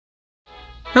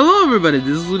Hello everybody,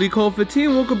 this is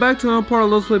LudiCold15. Welcome back to another part of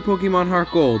Let's Play Pokemon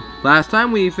HeartGold. Last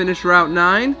time we finished Route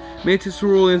 9, made it to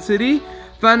Cerulean City,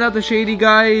 found out the shady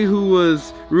guy who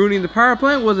was ruining the power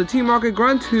plant was a Team Rocket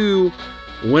grunt who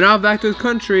went out back to his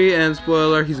country, and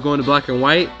spoiler, he's going to Black and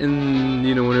White, and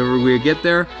whenever we get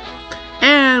there.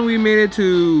 And we made it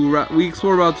to, we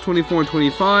explored routes 24 and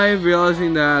 25,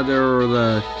 realizing that there were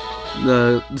the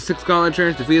 6 gauntlet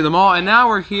trainers, defeated them all, and now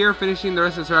we're here finishing the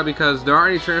rest of this route because there aren't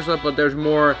any trainers left, but there's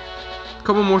a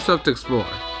couple more stuff to explore.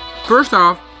 First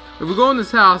off, if we go in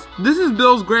this house, this is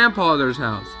Bill's grandfather's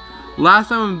house. Last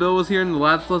time when Bill was here in the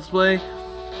last Let's Play,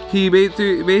 he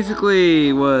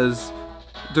basically was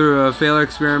through a failure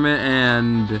experiment,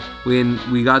 and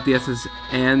we got the SS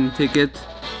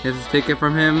ticket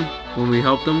from him when we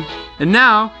helped him, and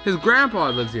now his grandpa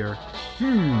lives here.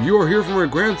 You are here for my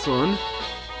grandson.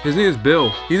 His name is Bill.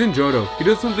 He's in Johto. He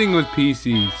does something with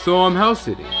PCs, so I'm house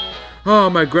sitting. Oh,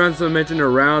 my grandson mentioned a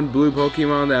round blue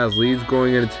Pokemon that has leaves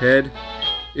growing in its head.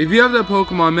 If you have that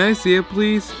Pokemon, may I see it,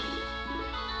 please?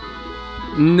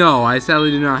 No, I sadly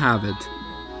do not have it.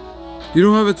 You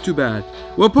don't have it, it's too bad.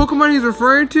 What Pokemon he's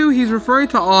referring to? He's referring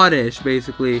to Oddish,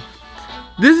 basically.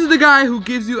 This is the guy who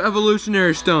gives you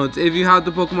evolutionary stones if you have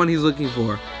the Pokemon he's looking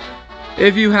for.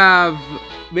 If you have...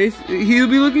 he'll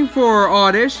be looking for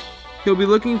Oddish. He'll be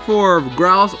looking for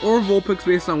Growlithe or Vulpix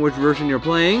based on which version you're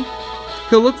playing.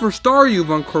 He'll look for Staryu if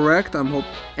I'm correct,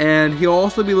 and he'll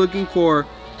also be looking for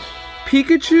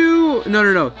Pikachu.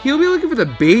 No. He'll be looking for the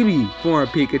baby form of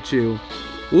Pikachu.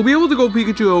 We'll be able to go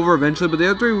Pikachu over eventually, but the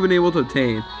other 3 we've been able to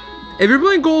obtain. If you're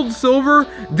playing Gold and Silver,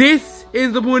 this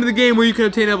is the point of the game where you can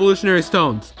obtain evolutionary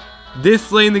stones.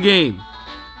 This late in the game.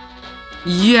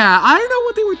 Yeah, I don't know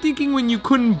what they were thinking when you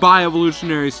couldn't buy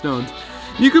evolutionary stones.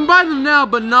 You can buy them now,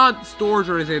 but not stores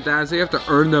or anything like that, so you have to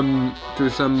earn them through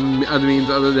some other means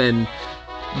other than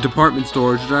department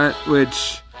stores, right?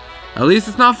 Which, at least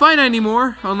it's not finite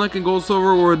anymore, unlike in Gold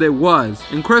Silver where there was.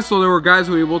 In Crystal, there were guys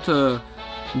who were able to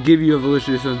give you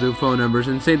evolutionary stones through phone numbers,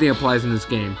 and the same thing applies in this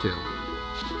game, too.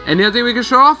 And the other thing we can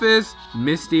show off is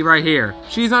Misty right here.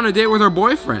 She's on a date with her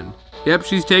boyfriend. Yep,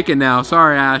 she's taken now.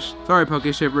 Sorry, Ash. Sorry,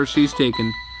 Poke Shipper, she's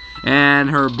taken. And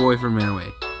her boyfriend ran away.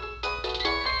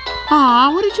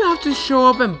 Aw, what did you have to show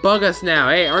up and bug us now?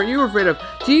 Hey, aren't you afraid of...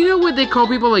 Do you know what they call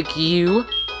people like you?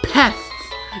 Pests.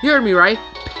 You heard me right?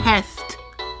 Pest.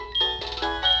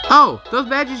 Oh, those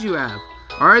badges you have.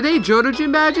 Are they Johto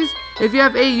Gym badges? If you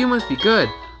have 8, you must be good.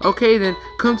 Okay then,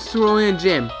 come to Cerulean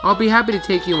Gym. I'll be happy to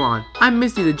take you on. I'm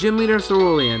Misty, the gym leader of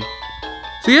Cerulean.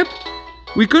 So yep,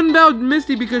 we couldn't doubt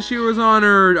Misty because she was on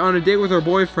a date with her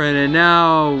boyfriend, and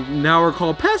now we're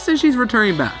called Pests and she's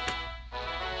returning back.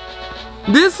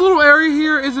 This little area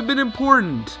here is a bit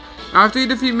important. After you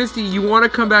defeat Misty, you want to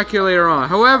come back here later on.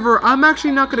 However, I'm actually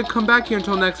not going to come back here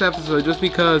until next episode just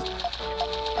because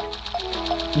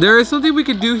there is something we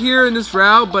could do here in this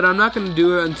route, but I'm not going to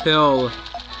do it until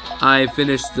I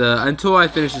finish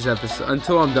this episode,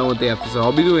 until I'm done with the episode.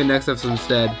 I'll be doing the next episode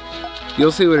instead.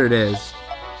 You'll see what it is.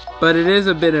 But it is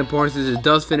a bit important since it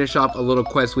does finish off a little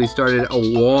quest we started a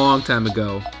long time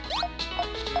ago.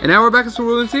 And now we're back in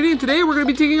Cerulean City, and today we're going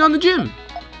to be taking on the gym.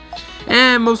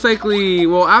 And most likely,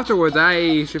 well, afterwards,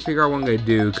 I should figure out what I'm going to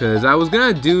do, because I was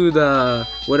going to do the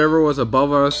whatever was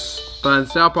above us, but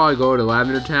instead I'll probably go to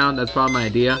Lavender Town. That's probably my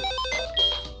idea.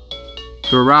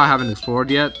 The route I haven't explored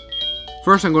yet.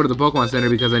 First, I'm going to the Pokemon Center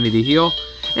because I need to heal,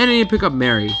 and I need to pick up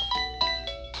Mary.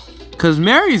 Because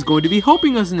Mary is going to be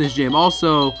helping us in this gym.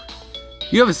 Also,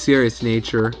 you have a serious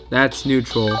nature. That's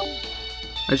neutral.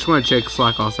 I just want to check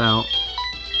Slackoss out.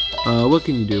 What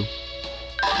can you do?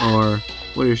 Or,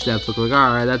 what do your stats look like?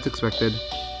 Alright, that's expected.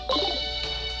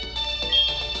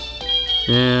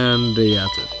 And, yeah,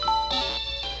 that's it.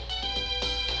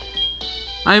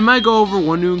 I might go over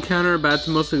one new encounter, but that's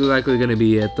most likely going to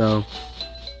be it, though.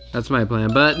 That's my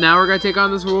plan. But now we're going to take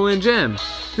on this Cerulean Gym.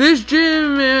 This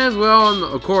gym is, well,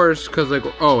 of course, because, like,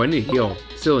 oh, I need to heal.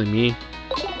 Silly me.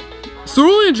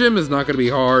 Cerulean Gym is not going to be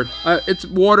hard. It's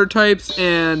water types,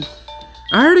 and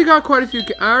I already got quite a few.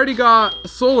 I already got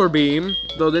Solar Beam,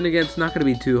 though then again, it's not going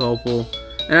to be too helpful.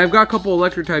 And I've got a couple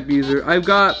electric type users. I've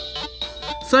got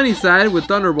Sunnyside with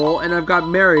Thunderbolt, and I've got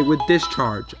Mary with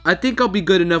Discharge. I think I'll be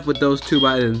good enough with those 2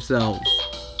 by themselves.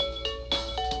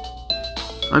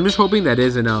 I'm just hoping that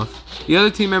is enough. The other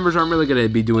team members aren't really going to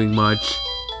be doing much.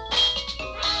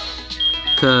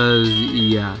 Because,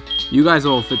 yeah. You guys are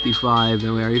all 55.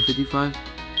 Are you 55?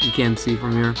 You can't see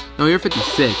from here. No, you're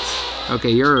 56.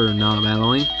 Okay, you're not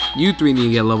battling. You 3 need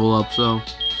to get level up, so.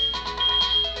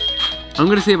 I'm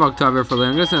going to save Octavia for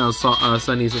later. I'm going to send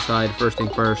Sunny's aside first thing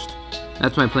first.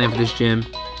 That's my plan for this gym.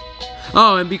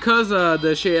 Oh, and because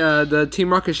the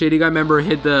Team Rocket Shady Guy member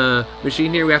hid the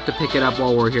machine here, we have to pick it up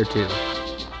while we're here too.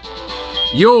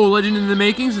 Yo, legend in the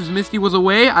making. Since Misty was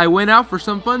away, I went out for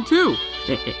some fun too.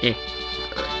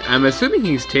 I'm assuming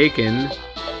he's taken.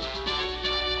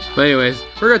 But anyways,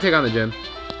 we're gonna take on the gym.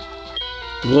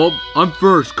 Well, I'm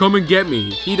first. Come and get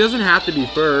me. He doesn't have to be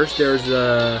first. There's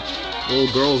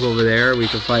little girls over there we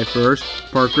can fight first.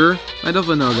 Parker. I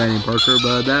definitely know a guy named Parker,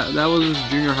 but that was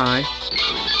junior high.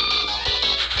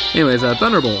 Anyways,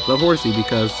 Thunderbolt, the horsey,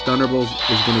 because Thunderbolt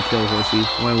is gonna kill Horsey.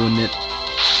 Why wouldn't it?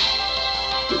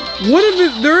 What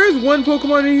if there is one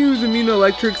Pokemon in here who's immune to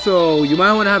electric, so you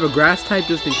might want to have a grass type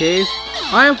just in case.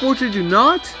 I unfortunately do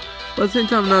not, but at the same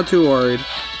time I'm not too worried.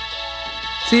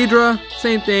 Seadra,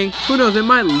 same thing. Who knows, it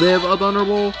might live a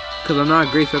Thunderbolt, because I'm not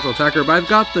a great special attacker, but I've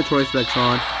got the Choice Specs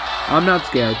on. I'm not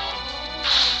scared.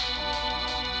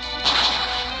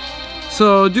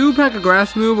 So do pack a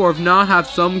grass move, or if not, have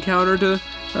some counter to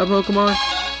that Pokemon.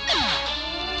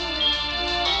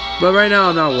 But right now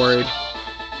I'm not worried.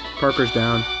 Parker's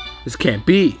down. This can't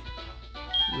be.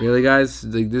 Really, guys?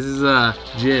 Like, this is a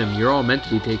gym. You're all meant to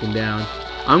be taken down.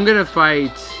 I'm gonna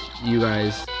fight you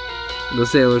guys. The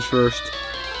sailors first.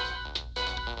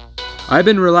 I've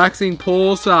been relaxing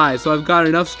poolside, so I've got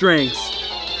enough strengths.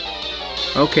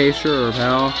 Okay, sure,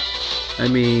 pal. I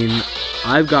mean,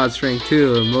 I've got strength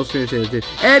too. Most strength too.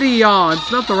 Eddie on!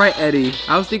 It's not the right Eddie.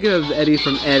 I was thinking of Eddie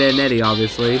from Ed and Eddie,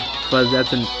 obviously. But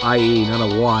that's an IE, not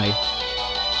a Y.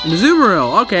 And the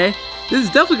Azumarill, okay. This is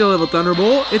definitely gonna level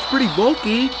Thunderbolt. It's pretty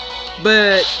bulky,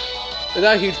 but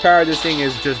without huge power, this thing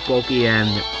is just bulky and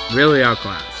really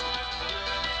outclassed.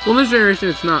 Well, in this generation,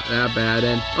 it's not that bad.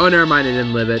 And oh, never mind, it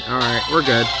didn't live it. All right, we're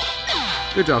good.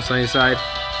 Good job, Sunnyside.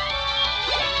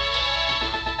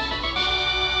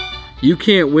 You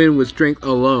can't win with strength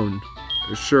alone,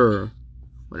 for sure.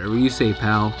 Whatever you say,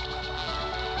 pal.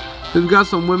 We've got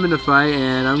some women to fight,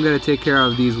 and I'm gonna take care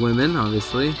of these women,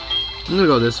 obviously. I'm gonna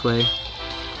go this way.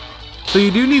 So you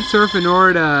do need Surf in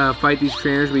order to fight these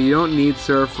trainers, but you don't need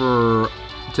Surf to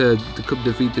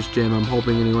defeat this gym, I'm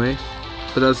hoping anyway.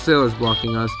 But those sailors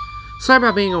blocking us. Sorry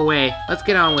about being away. Let's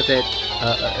get on with it.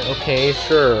 Okay,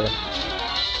 sure.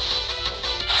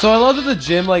 So I love that the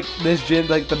gym, like, this gym,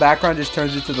 like, the background just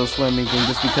turns into the swimming thing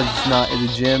just because it's not in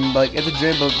the gym. Like, it's a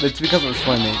gym, but it's because we're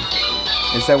swimming.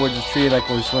 Instead, we're just treated like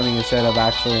we're swimming instead of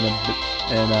actually in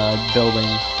a building.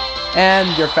 And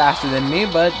you're faster than me,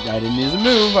 but I didn't use a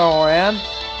move, Oran.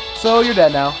 So you're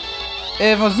dead now.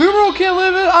 If a Azumarill can't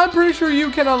live it, I'm pretty sure you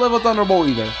cannot live a Thunderbolt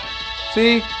either.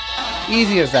 See?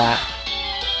 Easy as that.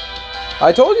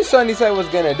 I told you Sunnyside was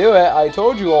gonna do it. I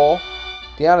told you all.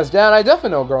 Deanna's down. I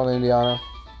definitely know a girl named Deanna.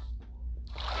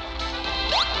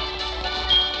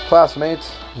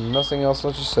 Classmates. Nothing else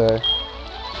left to say.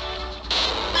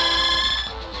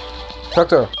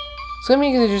 Doctor.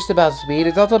 Swimming isn't just about speed.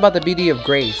 It's also about the beauty of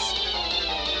grace.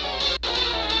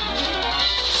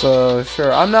 So,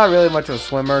 sure. I'm not really much of a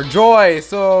swimmer. Joy!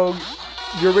 So,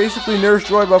 you're basically Nurse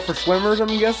Joy, but for swimmers, I'm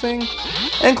guessing?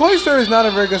 And Cloyster is not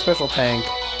a very good special tank.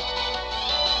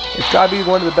 It's gotta be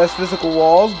one of the best physical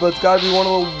walls, but it's gotta be one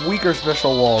of the weaker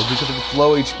special walls because of its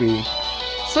low HP.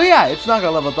 So yeah, it's not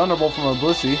gonna level Thunderbolt from a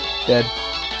Blissey. Dead.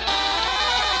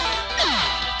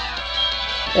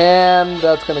 And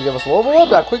that's gonna give us a level up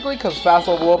that quickly because fast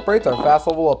level upgrades are fast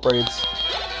level upgrades.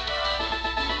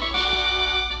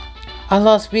 I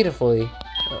lost beautifully.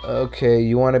 Okay,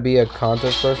 you want to be a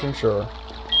contest person? Sure.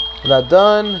 With that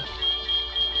done,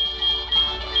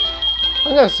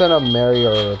 I'm gonna send up Mary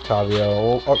or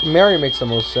Octavio. Well, Mary makes the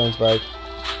most sense, but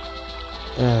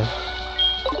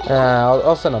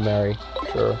I'll send up Mary.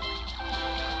 Sure.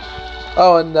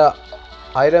 Oh, and the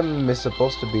item is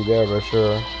supposed to be there, but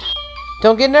sure.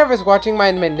 Don't get nervous watching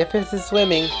my magnificent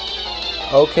swimming.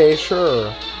 Okay,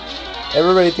 sure.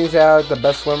 Everybody thinks I'm the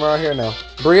best swimmer out here now.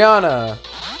 Brianna.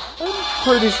 I'm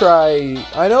pretty sure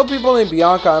I know people named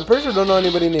Bianca. I'm pretty sure I don't know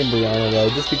anybody named Brianna though,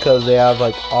 just because they have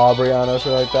like Brianna or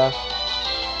something like that.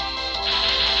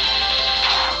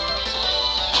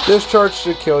 This charge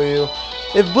should kill you.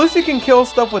 If Blissey can kill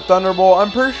stuff with Thunderbolt,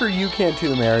 I'm pretty sure you can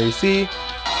too, Mary. See?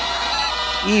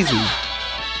 Easy.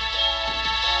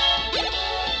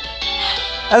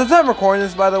 At the time of recording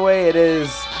this, by the way, it is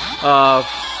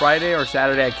Friday or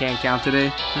Saturday. I can't count today,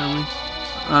 apparently.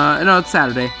 No, it's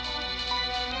Saturday.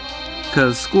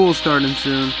 Because school's starting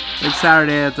soon. It's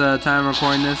Saturday at the time of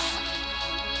recording this.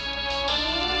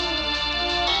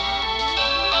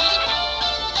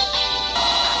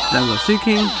 Then go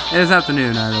Seeking. And it's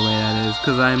afternoon, either way that is.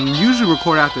 Because I'm usually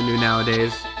record afternoon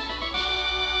nowadays.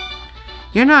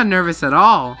 You're not nervous at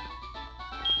all.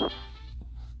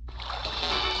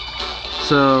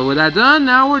 So with that done,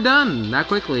 now we're done that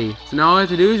quickly. So now all I have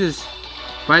to do is just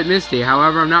fight Misty.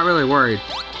 However, I'm not really worried.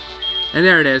 And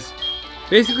there it is.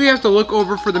 Basically, you have to look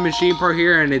over for the machine part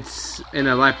here, and it's in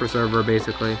a life preserver,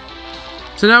 basically.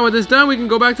 So now with this done, we can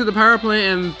go back to the power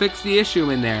plant and fix the issue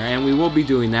in there, and we will be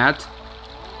doing that.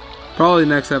 Probably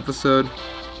next episode.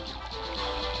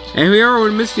 And we are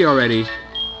with Misty already.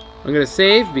 I'm gonna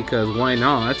save, because why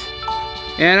not?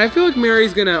 And I feel like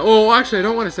Mary's gonna... Oh, actually, I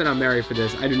don't want to send out Mary for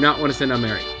this. I do not want to send out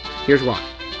Mary. Here's why.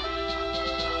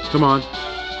 Come on.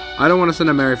 I don't want to send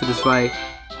out Mary for this fight.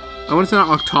 I want to send out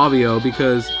Octavio,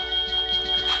 because...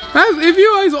 if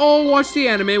you guys all watch the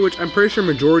anime, which I'm pretty sure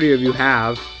majority of you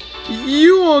have,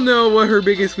 you all know what her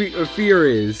biggest fear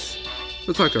is.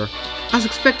 Let's talk to her. I was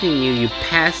expecting you, you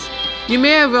pest. You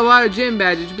may have a lot of gym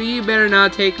badges, but you better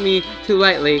not take me too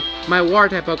lightly. My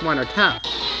water-type Pokemon are tough.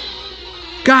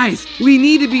 Guys, we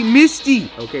need to beat Misty!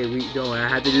 Okay, I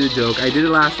had to do the joke. I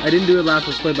didn't do it last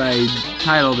let's play, but I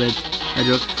titled it a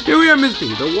joke. Here we are,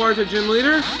 Misty, the water gym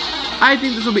leader. I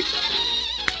think this will be...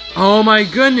 Oh my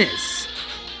goodness!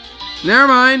 Never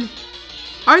mind.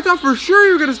 I thought for sure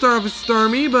you were gonna start off with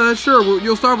Starmie, but sure,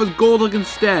 you'll start with Golduck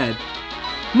instead.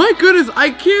 My goodness, I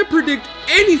can't predict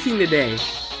anything today.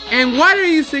 And why did I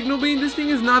use Signal Beam? This thing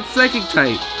is not Psychic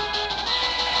type.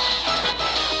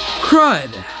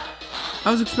 Crud. I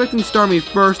was expecting Starmie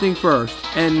first thing first.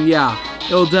 And yeah,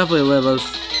 it'll definitely live us.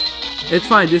 It's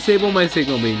fine, disable my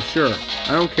Signal Beam, sure.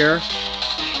 I don't care.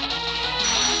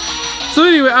 So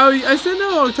anyway, I sent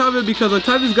out Octavio because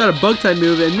Octavio's got a bug type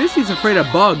move and Misty's afraid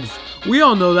of bugs. We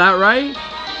all know that, right?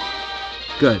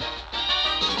 Good.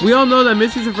 We all know that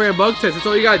Misty's afraid of bug types. That's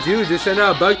all you gotta do, just send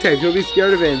out a bug type. He'll be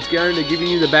scared of it and scared into giving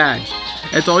you the badge.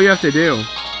 That's all you have to do.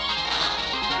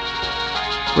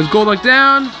 With Golduck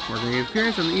down, we're gonna get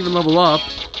experience and even level up.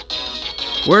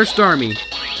 Where's Starmie?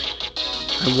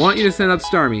 I want you to send out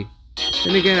Starmie.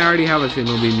 Then again, I already have a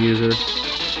Signal Beam user.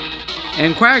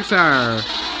 And Quagsire.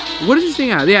 What does this thing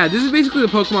have? Yeah, this is basically the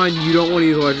Pokemon you don't want to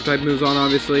use electric type moves on,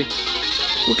 obviously.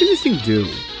 What can this thing do?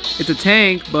 It's a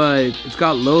tank, but it's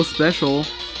got low special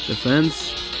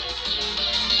defense.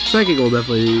 Psychic will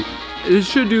definitely... It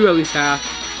should do at least half.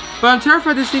 But I'm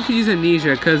terrified this thing could use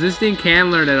Amnesia, because this thing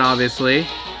can learn it, obviously.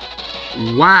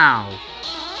 Wow.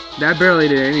 That barely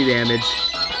did any damage.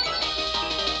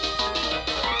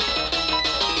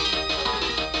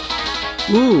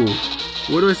 Ooh.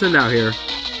 What do I send out here?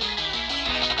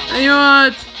 And you know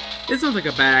what? This sounds like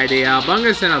a bad idea, but I'm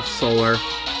going to send out Solar.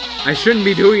 I shouldn't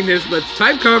be doing this, but it's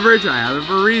type coverage. I have it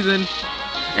for a reason.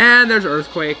 And there's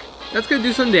Earthquake. That's going to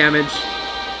do some damage.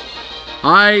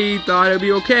 I thought it'd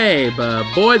be okay, but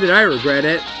boy did I regret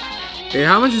it. Okay,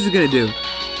 how much is it going to do?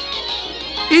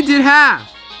 It did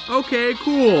half. Okay,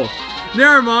 cool.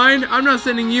 Never mind. I'm not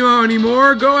sending you out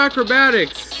anymore. Go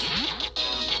Acrobatics.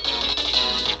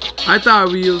 I thought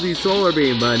we used the Solar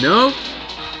Beam, but nope.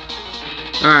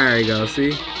 Alright, there you go,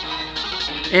 see?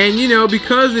 And you know,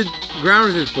 because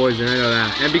ground resist poison, I know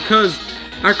that. And because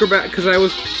because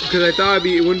I thought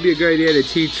it wouldn't be a good idea to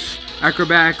teach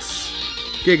Acrobatics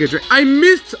Giga Drain. I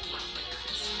missed.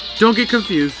 Don't get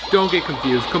confused. Don't get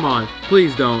confused. Come on,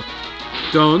 please don't.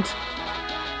 Don't.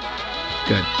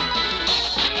 Good.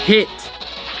 Hit,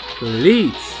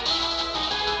 please.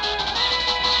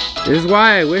 This is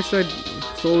why I wish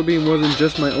Solar Beam wasn't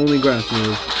just my only grass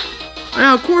move.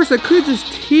 Now, of course, I could just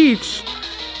teach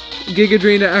Giga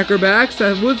Drain to Acrobatics.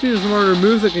 That would be smarter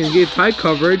moves that can get type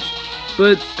coverage.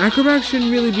 But Acrobatics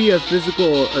shouldn't really be a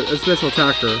special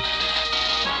attacker.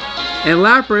 And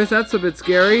Lapras, that's a bit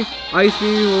scary. Ice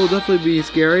Beam will definitely be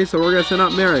scary, so we're going to send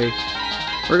out Mary.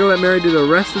 We're going to let Mary do the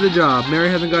rest of the job. Mary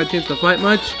hasn't got a chance to fight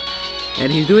much,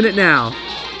 and he's doing it now.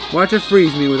 Watch it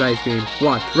freeze me with Ice Beam.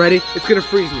 Watch. Ready? It's going to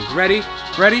freeze me. Ready?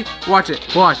 Ready? Watch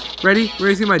it. Watch. Ready?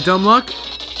 Ready to see my dumb luck?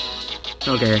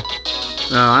 Okay.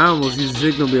 I almost used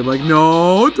Signal Beam. Like,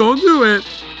 no, don't do it.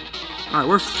 Alright,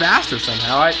 we're faster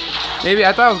somehow. I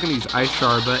thought I was going to use Ice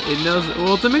Shard, but it knows...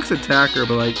 Well, it's a mixed attacker,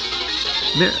 but like...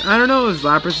 I don't know if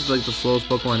Lapras is like the slowest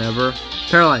Pokemon ever.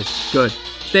 Paralyzed. Good.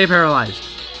 Stay paralyzed.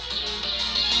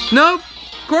 Nope.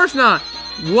 Of course not.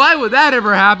 Why would that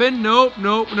ever happen? Nope,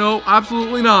 nope, nope.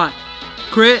 Absolutely not.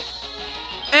 Crit.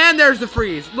 And there's the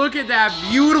freeze. Look at that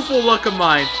beautiful luck of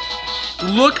mine.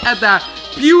 Look at that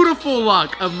beautiful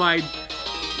luck of mine.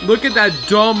 Look at that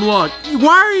dumb luck.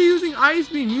 Why are you using Ice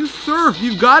Beam? You Surf.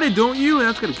 You've got it, don't you? And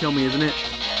that's going to kill me, isn't it?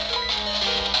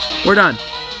 We're done.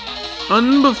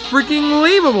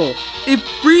 Unfreaking-believable. It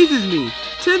freezes me.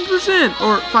 10%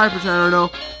 or 5%, I don't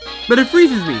know. But it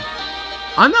freezes me.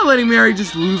 I'm not letting Mary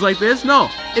just lose like this. No.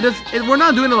 We're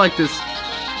not doing it like this.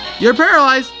 You're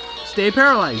paralyzed. Stay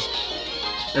paralyzed.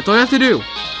 That's all you have to do.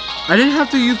 I didn't have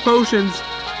to use potions,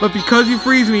 but because you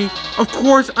freeze me, of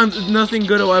course nothing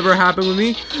good will ever happen with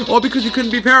me. All because you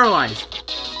couldn't be paralyzed.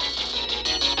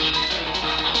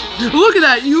 Look at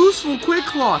that useful quick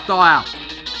claw thaw out.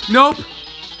 Nope.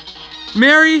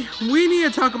 Mary, we need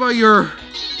to talk about your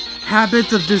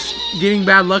habits of just getting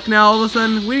bad luck now all of a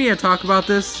sudden. We need to talk about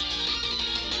this.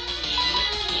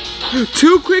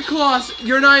 2 quick claws,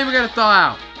 you're not even gonna thaw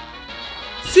out.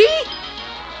 See?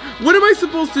 What am I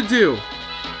supposed to do?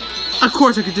 Of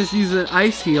course I could just use an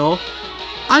ice heal.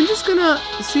 I'm just gonna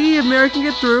see if Mary can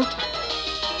get through.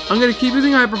 I'm gonna keep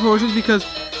using hyper potions because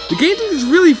the game thinks it's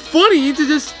really funny to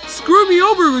just screw me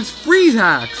over with freeze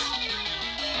hacks.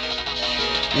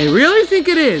 They really think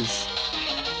it is.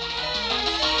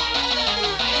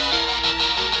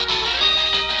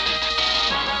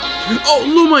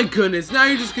 Oh my goodness, now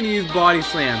you're just gonna use body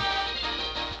slam.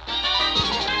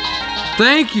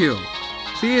 Thank you.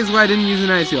 See, that's why I didn't use an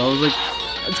ice heal. I was like,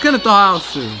 it's gonna thaw out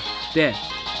soon. Dead.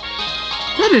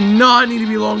 That did not need to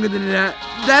be longer than that.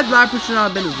 That Lapras should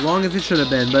not have been as long as it should have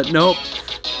been, but nope.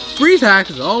 Freeze hack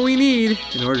is all we need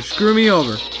in order to screw me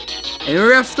over. And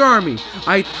we have Starmie.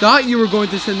 I thought you were going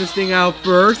to send this thing out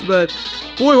first, but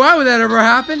boy, why would that ever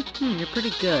happen? You're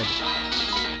pretty good.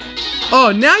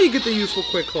 Oh, now you get the useful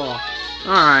quick claw.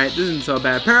 Alright, this isn't so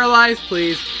bad. Paralyze,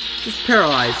 please. Just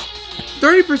paralyze.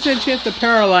 30% chance to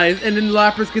paralyze, and then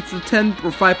Lapras gets the 10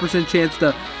 or 5% chance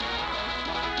to...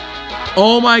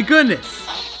 Oh my goodness!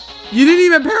 You didn't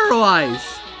even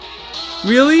paralyze!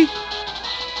 Really?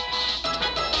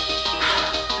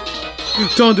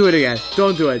 Don't do it again.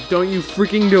 Don't do it. Don't you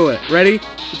freaking do it. Ready?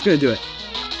 It's gonna do it.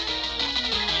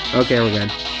 Okay, we're good.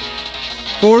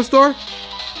 4-star?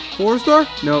 4-star?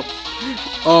 Nope.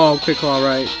 Oh, quick claw,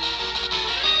 right.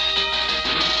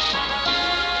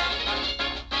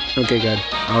 Okay, good.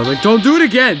 I was like, don't do it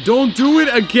again! Don't do it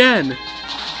again!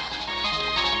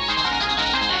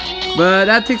 But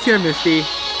that takes care of Misty.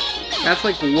 That's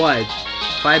like what?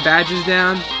 5 badges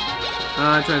down?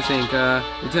 I'm trying to think.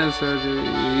 Lieutenant Surgery.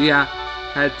 Yeah,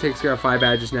 that takes care of 5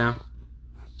 badges now.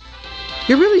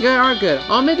 You're really good, aren't good.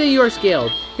 I'll admit that you are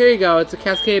scaled. Here you go, it's a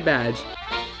Cascade Badge.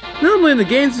 Normally in the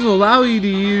games, this will allow you to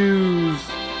use...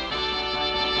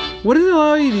 What does it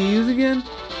allow you to use again?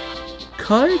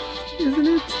 Cut? Isn't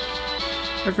it?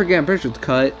 I forget, I'm pretty sure it's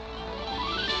cut.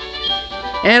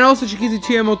 And also, she gives you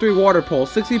TMO3 Water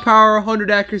Pulse. 60 power, 100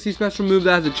 accuracy special move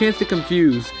that has a chance to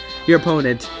confuse your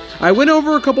opponent. I went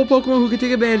over a couple Pokemon who could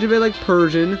take advantage of it, like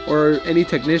Persian or any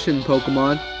Technician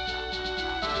Pokemon.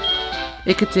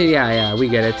 It could take, yeah, we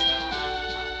get it.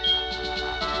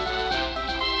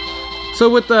 So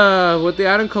with the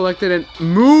item collected and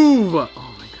move. Oh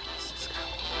my goodness, this guy.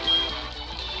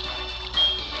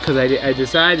 Because I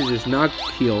decided to just not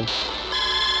heal.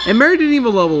 And Mary didn't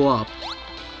even level up.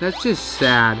 That's just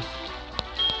sad.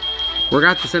 We're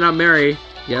going to send out Mary.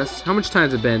 Yes. How much time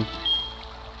has it been?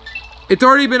 It's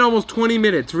already been almost 20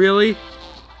 minutes. Really?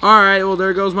 Alright, well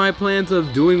there goes my plans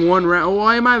of doing one route. Oh,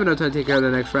 I might have enough time to take care of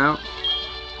the next route.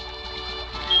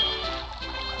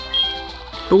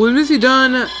 But with Misty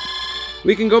done,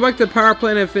 we can go back to the power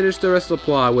plant and finish the rest of the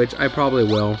plot, which I probably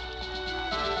will.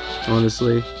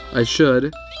 Honestly. I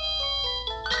should.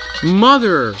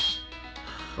 Mother!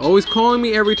 Always calling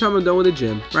me every time I'm done with the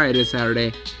gym. Right, it is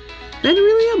Saturday. Man, I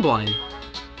really am blind.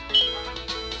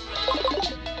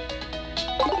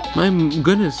 My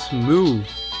goodness, move.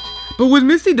 But with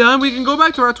Misty done, we can go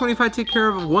back to Route 25, take care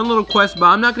of one little quest, but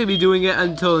I'm not going to be doing it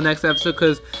until the next episode,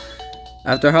 because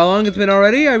after how long it's been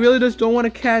already, I really just don't want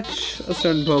to catch a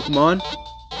certain Pokemon.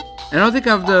 And I don't think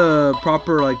I have the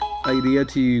proper, like, idea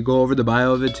to go over the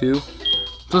bio of it, too.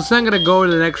 So instead I'm going to go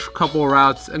to the next couple of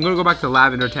routes. I'm going to go back to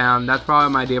Lavender Town. That's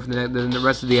probably my idea for the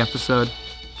rest of the episode.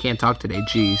 Can't talk today,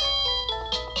 jeez.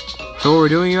 So what we're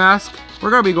doing, you ask? We're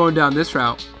going to be going down this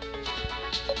route.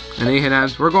 And then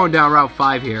we're going down Route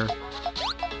 5 here.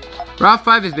 Route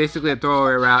 5 is basically a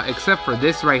throwaway route, except for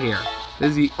this right here. This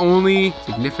is the only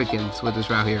significance with this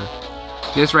route here.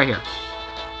 This right here.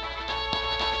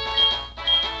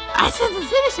 I sense a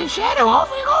citizen shadow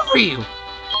hovering over you.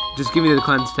 Just give me the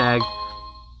cleanse tag.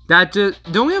 That just,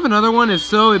 don't we have another one? If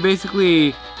so, it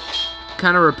basically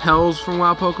kind of repels from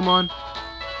wild Pokemon.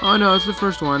 Oh no, it's the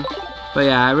first one. But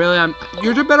yeah,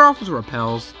 you're better off with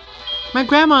repels. My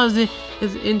grandma is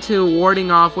into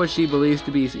warding off what she believes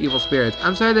to be evil spirits.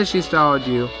 I'm sorry that she startled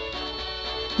you.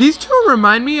 These two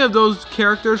remind me of those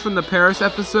characters from the Paris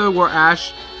episode where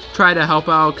Ash tried to help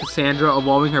out Cassandra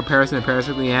evolving her Paris in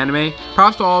the anime.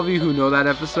 Props to all of you who know that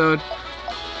episode.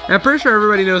 And I'm pretty sure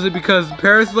everybody knows it because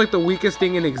Paris is like the weakest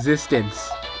thing in existence.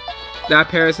 That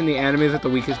Paris in the anime is like the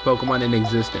weakest Pokemon in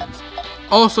existence.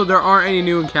 Also, there aren't any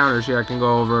new encounters here I can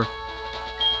go over.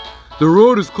 The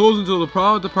road is closed until the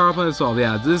problem with the power plant is solved.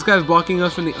 Yeah, this guy's blocking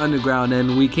us from the underground,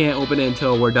 and we can't open it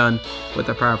until we're done with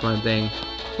the power plant thing.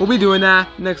 We'll be doing that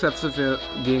next episode,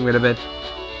 getting rid of it.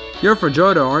 You're for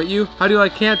Johto, aren't you? How do you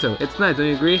like Kanto? It's nice, don't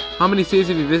you agree? How many cities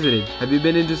have you visited? Have you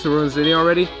been into Cerulean City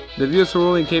already? The view of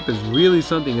Cerulean Cape is really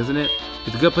something, isn't it?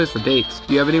 It's a good place for dates.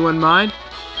 Do you have anyone in mind?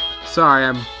 Sorry,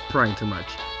 I'm prying too much.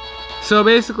 So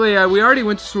basically, we already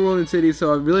went to Cerulean City,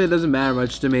 so it really doesn't matter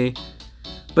much to me.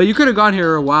 But you could have gone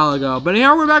here a while ago. But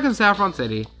anyhow, we're back in Saffron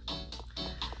City.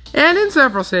 And in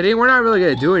Saffron City, we're not really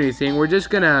going to do anything. We're just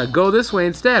going to go this way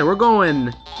instead. We're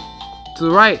going to the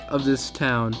right of this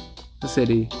town. The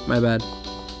city. My bad.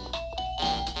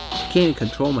 I can't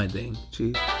control my thing.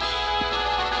 Jeez.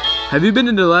 Have you been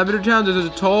into Lavender Town? There's a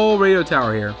tall radio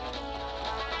tower here.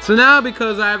 So now,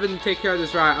 because I haven't taken care of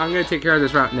this route, I'm going to take care of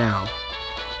this route now.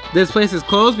 This place is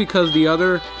closed because the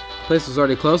other place was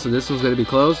already closed, so this one's going to be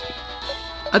closed.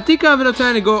 I think I have enough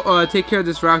time to go take care of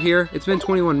this route here. It's been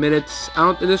 21 minutes.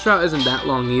 This route isn't that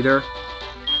long either.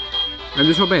 I'm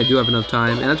just hoping I do have enough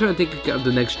time. And I'm trying to think of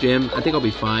the next gym. I think I'll be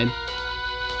fine.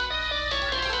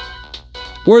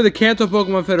 We're the Kanto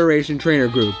Pokemon Federation trainer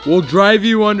group. We'll drive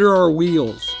you under our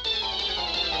wheels.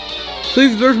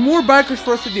 Please, there's more bikers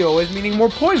for us to deal with, meaning more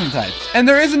poison types. And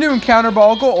there is a new encounter, but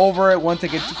I'll go over it once I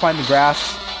get to find the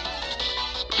grass.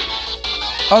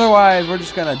 Otherwise, we're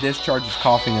just gonna discharge his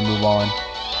coughing and move on.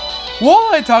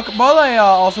 While I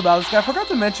also about this guy, I forgot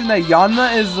to mention that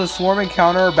Yanma is the swarm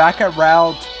encounter back at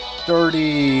Route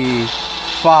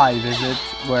 35, is it?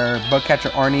 Where Bugcatcher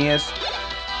Arnie is.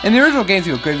 In the original games,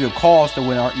 he would give you a call to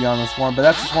win Yanma Swarm, but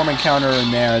that's a swarm encounter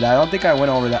in there. I don't think I went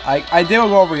over that. I did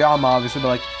go over Yanma, obviously, but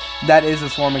like that is a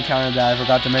swarm encounter that I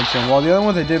forgot to mention. Well, the other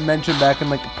ones I did mention back in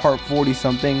like part 40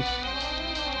 something.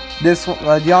 This one,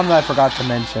 Yanma, I forgot to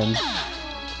mention.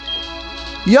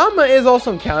 Yanma is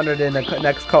also encountered in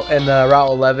the Route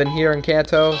 11 here in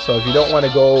Kanto, so if you don't want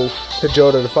to go to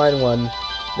Johto to find one,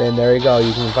 then there you go.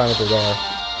 You can find it there.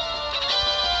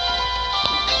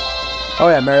 Oh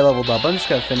yeah, Mary leveled up. I'm just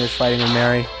gonna finish fighting with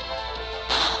Mary.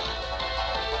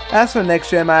 As for the next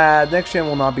gym, next gym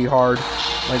will not be hard.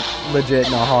 Like, legit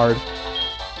not hard.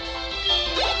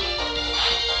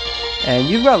 And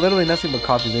you've got literally nothing but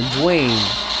copies. And Dwayne.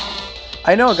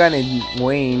 I know a guy named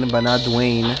Wayne, but not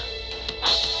Dwayne.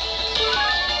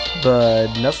 But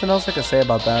nothing else I can say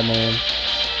about that name.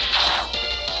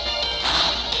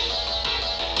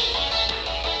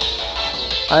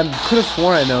 I could have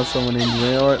sworn I know someone named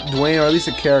Dwayne, or at least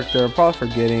a character. I'm probably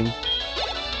forgetting.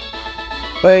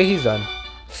 But hey, he's done.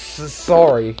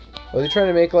 Sorry. Was he trying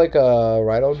to make like a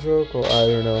Rhino joke? Or I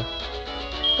don't know.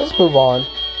 Let's move on.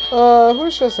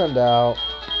 Who should I send out?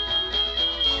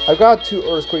 I've got 2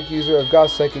 Earthquake user. I've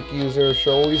got Psychic user.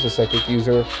 Sure, we'll use a Psychic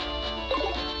user.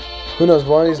 Who knows?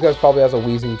 One of these guys probably has a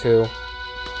Wheezing too.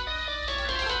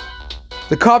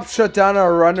 The cops shut down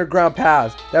our underground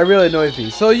pass. That really annoys me.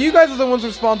 So you guys are the ones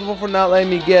responsible for not letting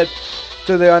me get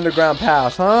to the underground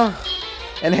pass, huh?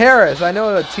 And Harris, I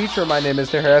know a teacher of my name,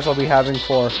 Mr. Harris, I'll be having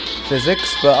for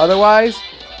physics, but otherwise,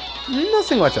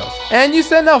 nothing much else. And you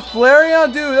send out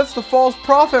Flareon? Dude, that's the false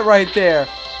prophet right there.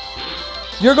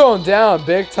 You're going down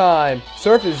big time.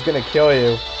 Surf is gonna kill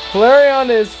you. Flareon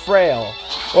is frail.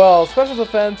 Well, special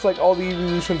defense, like all the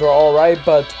evolutions are alright,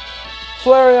 but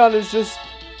Flareon is just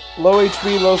low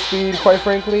HP, low speed. Quite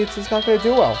frankly, it's just not going to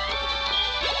do well.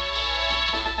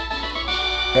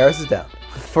 Harris is down.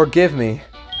 Forgive me.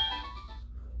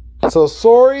 So,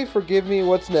 sorry, forgive me,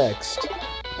 what's next?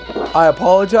 I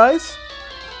apologize.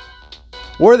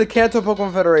 We're the Kanto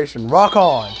Pokemon Federation. Rock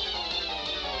on!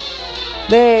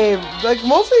 Like,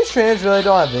 most of these trainers really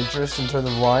don't have interest in terms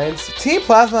of lines. Team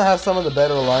Plasma has some of the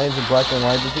better lines in Black and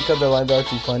White just because their lines are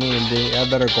actually funny and they have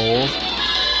better goals.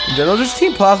 In general, just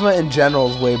Team Plasma in general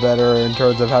is way better in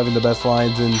terms of having the best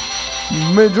lines in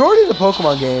majority of the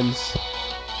Pokemon games.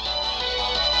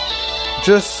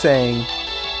 Just saying.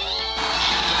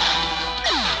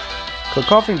 Click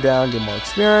coughing down, get more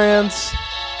experience.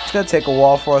 It's gonna take a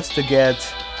while for us to get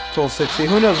to level 60.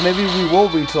 Who knows, maybe we will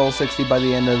reach level 60 by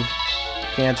the end of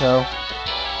Kanto.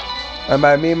 And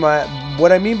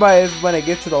what I mean by is when I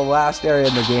get to the last area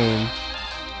in the game.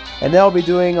 And then I'll be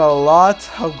doing a lot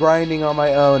of grinding on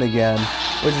my own again.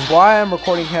 Which is why I'm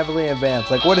recording heavily in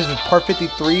advance. Like, what is this, part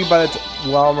 53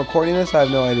 while I'm recording this? I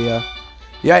have no idea.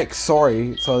 Yikes,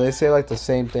 sorry. So they say like the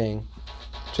same thing.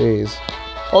 Jeez.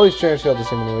 All these trainers feel the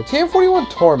same anyway. TM41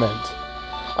 Torment.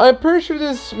 I'm pretty sure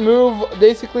this move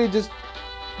basically just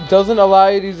doesn't allow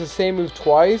you to use the same move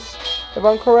twice, if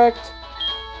I'm correct.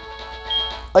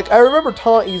 Like, I remember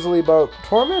Taunt easily, but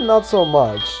Torment not so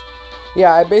much.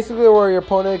 Yeah, basically where your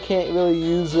opponent can't really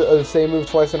use the same move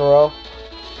twice in a row.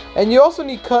 And you also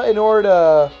need cut in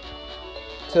order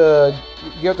to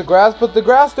get the grass. But the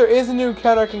grass, there is a new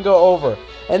encounter I can go over.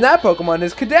 And that Pokemon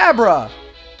is Kadabra.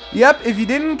 Yep, if you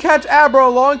didn't catch Abra a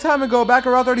long time ago, back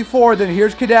around 34, then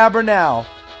here's Kadabra now.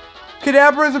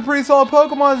 Kadabra is a pretty solid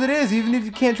Pokemon as it is. Even if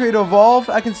you can't trade to evolve,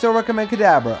 I can still recommend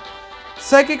Kadabra.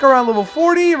 Psychic around level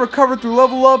 40, recover through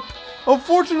level up.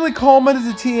 Unfortunately, Calm Mind is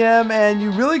a TM, and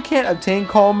you really can't obtain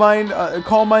Calm Mind.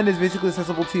 Calm Mind is basically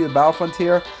accessible to you at Battle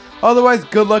Frontier. Otherwise,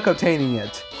 good luck obtaining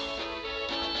it.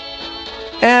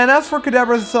 And as for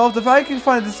Kadabra itself, if I can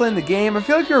find this lane in the game, I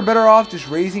feel like you're better off just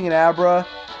raising an Abra.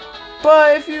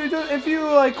 But if you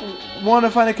like want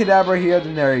to find a Kadabra here,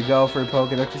 then there you go for your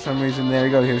Pokédex for some reason. There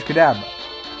you go. Here's Kadabra.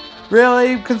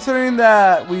 Really, considering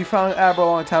that we found Abra a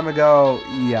long time ago,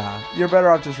 yeah, you're better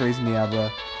off just raising the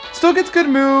Abra. Still gets good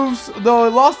moves, though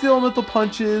it lost the elemental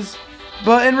punches.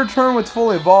 But in return, with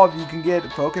fully evolved, you can get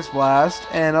Focus Blast,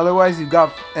 and otherwise you've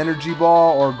got Energy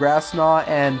Ball or Grass Knot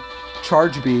and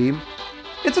Charge Beam.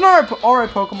 It's an alright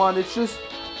Pokemon. It's just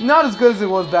not as good as it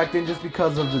was back then, just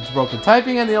because of its broken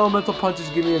typing and the elemental punches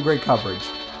giving it great coverage.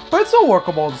 But it's still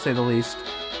workable, to say the least.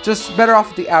 Just better off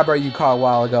with the Abra you caught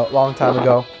a long time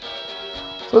ago.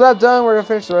 So with that done, we're gonna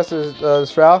finish the rest of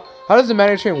this route. How does the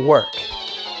Magnet Train work?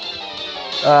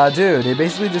 Dude, it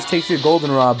basically just takes your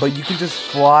Goldenrod, but you can just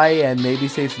fly and maybe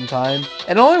save some time.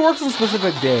 And it only works on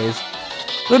specific days.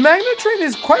 The Magnet Train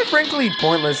is quite frankly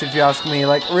pointless if you ask me.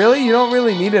 Like, really? You don't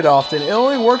really need it often. It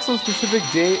only works on specific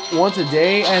once a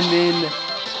day, and then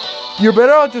you're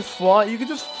better off just fly. You can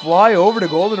just fly over to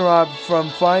Goldenrod from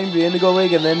flying the Indigo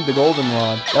League and then the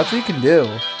Goldenrod. That's what you can do.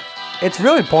 It's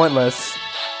really pointless.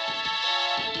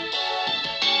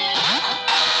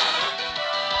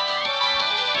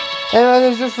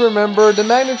 And just remember, the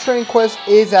Magnet Train quest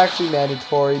is actually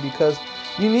mandatory because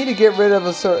you need to get rid of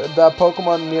that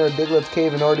Pokemon near Diglett's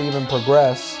cave in order to even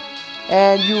progress.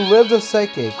 And you lived a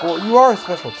Psychic. Well, you are a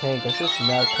special tank. I should have seen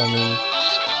that coming.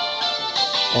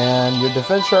 And your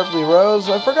defense sharply rose.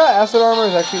 I forgot Acid Armor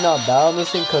is actually not bad on this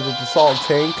thing because it's a solid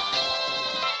tank.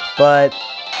 But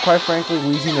quite frankly,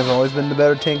 Weezing has always been the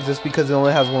better tank just because it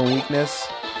only has one weakness.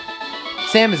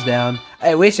 Sam is down.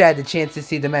 I wish I had the chance to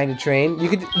see the Magnet Train. You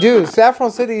could, dude.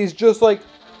 Saffron City is just like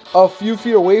a few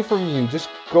feet away from you. Just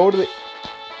go to the.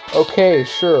 Okay,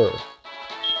 sure.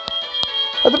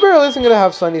 At the very least, I'm gonna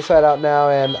have Sunnyside out now,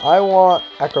 and I want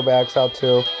Acrobatics out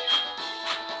too.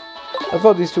 I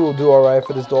thought these two will do alright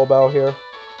for this duel battle here.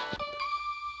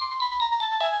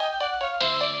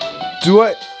 Do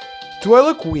I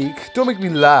look weak? Don't make me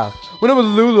laugh. When I'm with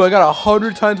Lulu, I got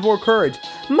 100 times more courage.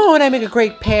 Mo and I make a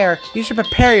great pair. You should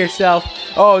prepare yourself.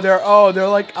 Oh, they're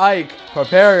like Ike.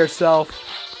 Prepare yourself.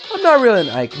 I'm not really an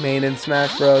Ike main in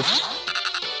Smash Bros.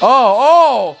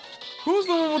 Oh! Who's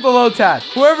the one with the low tat?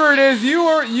 Whoever it is,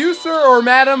 you sir or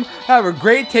madam, have a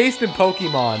great taste in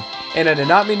Pokemon. And I did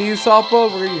not mean to use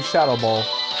softball, we're gonna use Shadow Ball.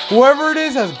 Whoever it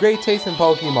is has great taste in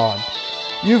Pokemon.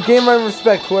 You've gained my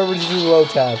respect, whoever's using low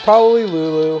tat. Probably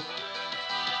Lulu.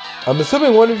 I'm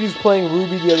assuming one of you's playing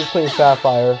Ruby, the other's playing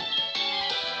Sapphire.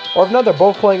 Or if not, they're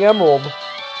both playing Emerald.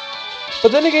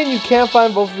 But then again, you can't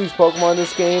find both of these Pokemon in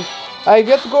this game. I've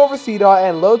yet to go over C-Dot,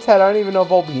 and Low Tat, I don't even know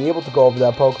if I'll be able to go over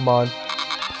that Pokemon.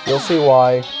 You'll see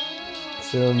why.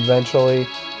 Soon, eventually.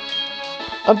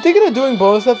 I'm thinking of doing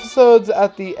bonus episodes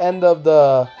at the end of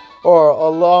the... Or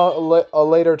a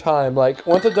later time. Like,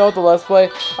 once I'm done with the Let's Play,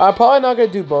 I'm probably not going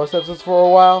to do bonus episodes for a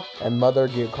while. And Mother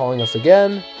calling us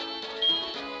again.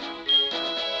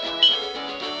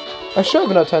 I should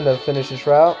have enough time to finish this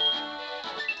route.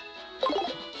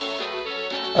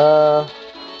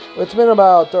 It's been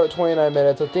about 29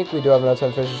 minutes. I think we do have enough time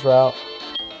to finish this route.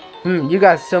 You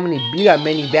got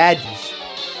many badges.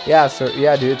 Yeah, sir.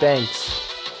 Yeah, dude, thanks.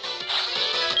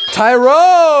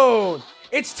 Tyrone!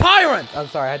 It's Tyrant! I'm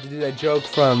sorry, I had to do that joke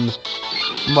from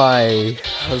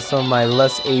some of my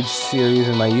less aged series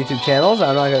in my YouTube channels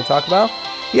I'm not going to talk about.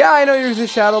 Yeah, I know you're using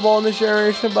Shadow Ball in this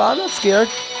generation, but I'm not scared.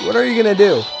 What are you going to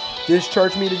do?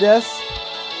 Discharge me to death?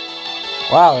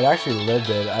 Wow, it actually lived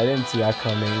it. I didn't see that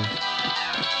coming.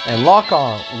 And lock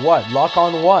on what? Lock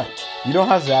on what? You don't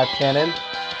have Zap Cannon.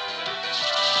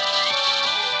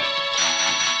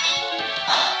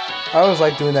 I always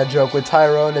like doing that joke with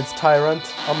Tyrone. It's Tyrant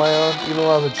on my own, even when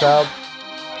I was a child.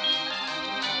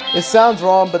 It sounds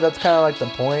wrong, but that's kind of like the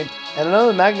point. And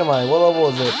another Magnemite. What level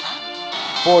is it?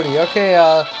 40. Okay,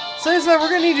 so we're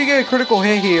gonna need you to get a critical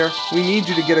hit here. We need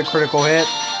you to get a critical hit.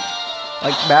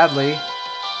 Like, badly.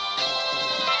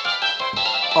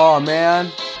 Oh,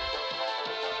 man.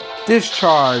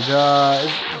 Discharge.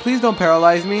 Please don't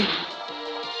paralyze me.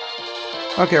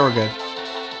 Okay, we're good.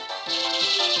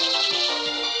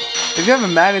 If you have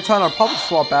a Magneton, I'll probably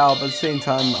swap out, but at the same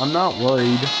time, I'm not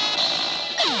worried.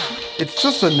 It's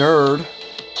just a nerd.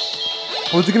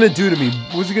 What's it gonna do to me?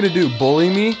 What's it gonna do? Bully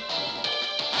me?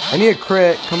 I need a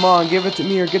crit. Come on, give it to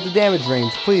me or get the damage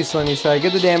range. Please, Sunnyside,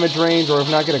 get the damage range, or if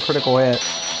not, get a critical hit.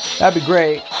 That'd be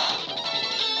great.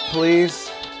 Please.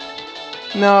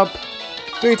 Nope.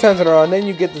 3 times in a row, and then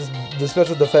you get the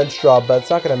special defense drop, but it's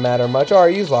not gonna matter much.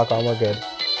 Alright, use Lock On, we're good.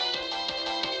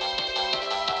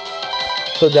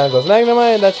 So down goes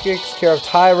Magnemite, and that takes care of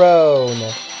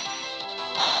Tyrone.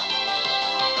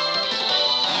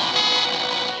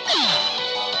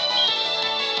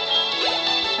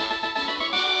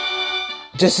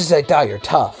 Just as I thought, you're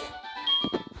tough.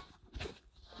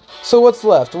 So what's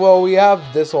left? Well, we have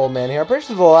this old man here. I'm pretty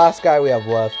sure the last guy we have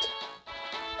left.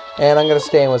 And I'm gonna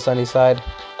stay in with Sunnyside.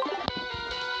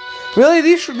 Really,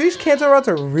 these cancer routes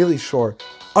are really short.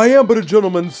 I am but a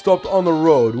gentleman stopped on the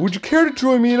road. Would you care to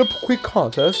join me in a quick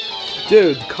contest?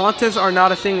 Dude, contests are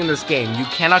not a thing in this game. You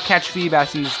cannot catch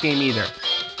Feebas in this game either.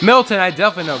 Milton, I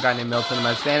definitely know a guy named Milton in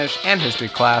my Spanish and history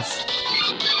class.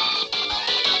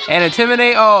 And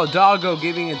Intimidate, oh, Doggo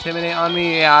giving Intimidate on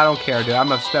me? Yeah, I don't care, dude.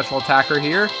 I'm a special attacker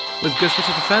here with good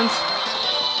special defense.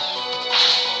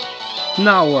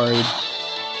 Not worried.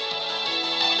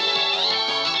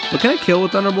 But can I kill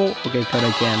with Thunderbolt? Okay, good,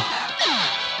 I can.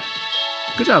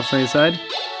 Good job, Sunnyside.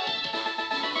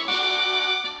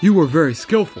 You were very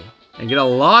skillful. And get a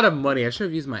lot of money. I should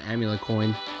have used my amulet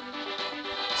coin.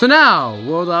 So now,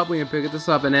 world up, we can pick this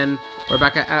up, and then we're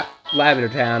back at Lavender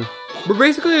Town. We're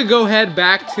basically gonna go head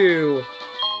back to...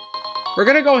 We're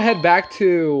gonna go head back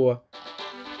to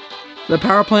the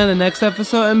power plant in the next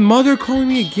episode, and Mother calling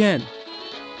me again.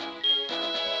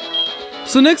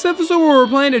 So next episode, what we're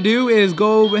planning to do is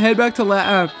go head back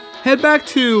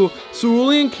to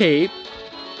Cerulean Cape,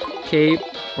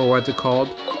 or what's it called?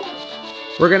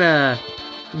 We're gonna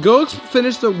go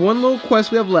finish the one little quest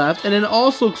we have left, and then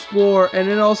also explore, and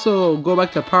then also go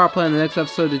back to power plant in the next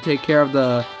episode to take care of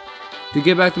to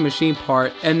get back the machine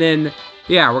part, and then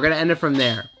yeah, we're gonna end it from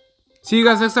there. See you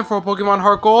guys next time for Pokemon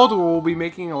HeartGold. We'll be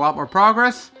making a lot more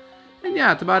progress, and yeah,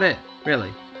 that's about it,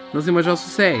 really. Nothing much else to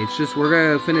say. It's just we're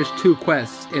gonna finish 2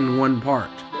 quests in one part.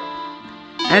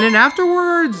 And then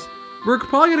afterwards, we're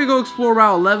probably gonna go explore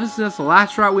Route 11 since that's the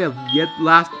last route we have yet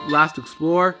last to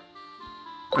explore.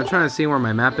 I'm trying to see where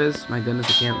my map is. My goodness,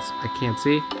 I can't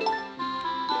see.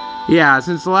 Yeah,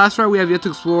 since the last route we have yet to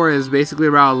explore is basically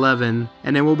Route 11,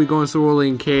 and then we'll be going to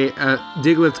Cerulean Cave,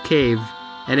 Diglett's Cave,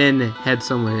 and then head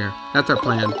somewhere here. That's our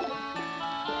plan.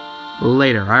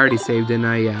 Later. I already saved, didn't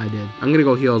I? Yeah, I did. I'm gonna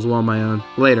go heal as well on my own.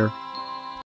 Later.